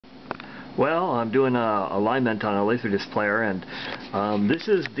Well, I'm doing alignment on a Laserdisc player, and this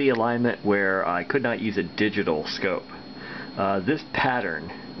is the alignment where I could not use a digital scope. This pattern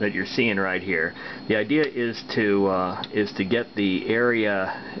that you're seeing right here, the idea is to get the area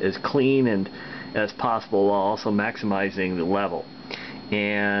as clean and as possible while also maximizing the level.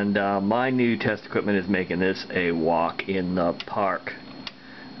 And my new test equipment is making this a walk in the park.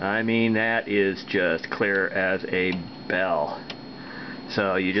 I mean, that is just clear as a bell.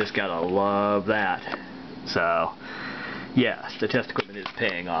 So you just gotta love that. So yes, the test equipment is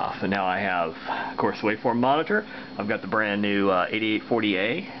paying off, and now I have, of course, the waveform monitor. I've got the brand new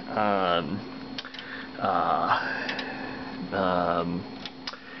 8840A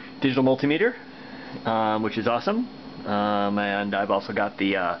digital multimeter, which is awesome. And I've also got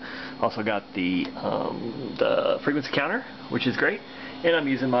the frequency counter, which is great. And I'm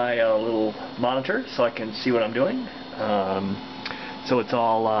using my little monitor so I can see what I'm doing. So it's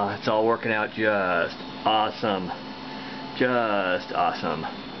all working out just awesome. Just awesome.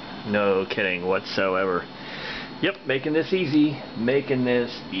 No kidding whatsoever. Yep, making this easy. Making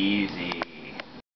this easy.